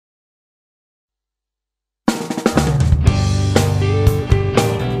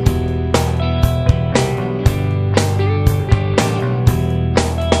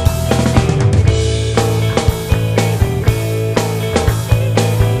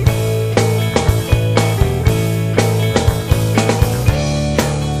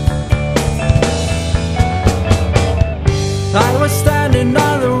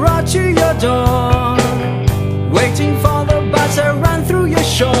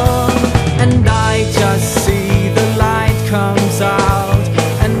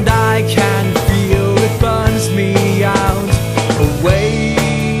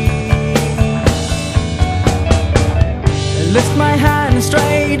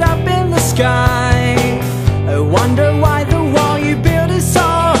sky. I wonder why the wall you built is so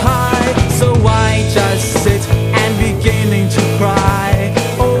high. So why just sit and beginning to cry?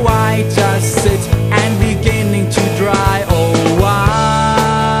 Oh, why just sit and beginning to dry? Oh, why?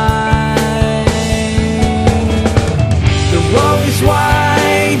 The world is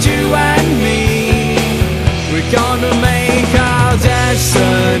wide, you and me. We're gonna make our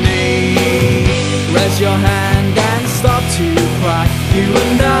destiny. Raise your hand and stop to cry, you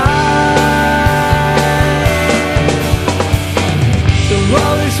and I. The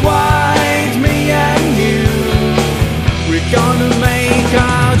world is wide, me and you. We're gonna make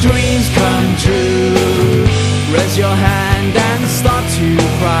our dreams come true. Raise your hand and start to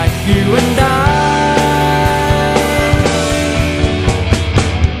cry, you and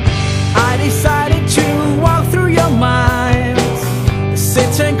I decided to walk through your mind.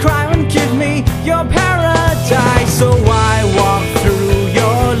 Sit and cry and give me your paradise. So I walk through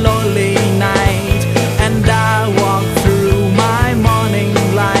your lonely night, and I walk through my morning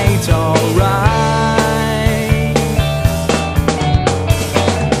light, alright.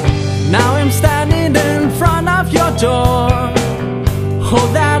 Now I'm standing in front of your door. Oh,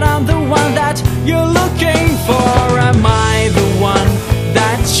 that I'm the one that you're looking for. Am I the one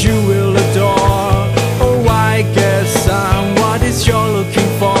that you will adore? Oh, I guess I'm what is you're looking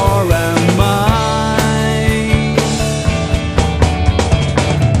for. Am I?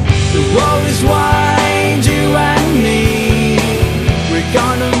 The world is wide.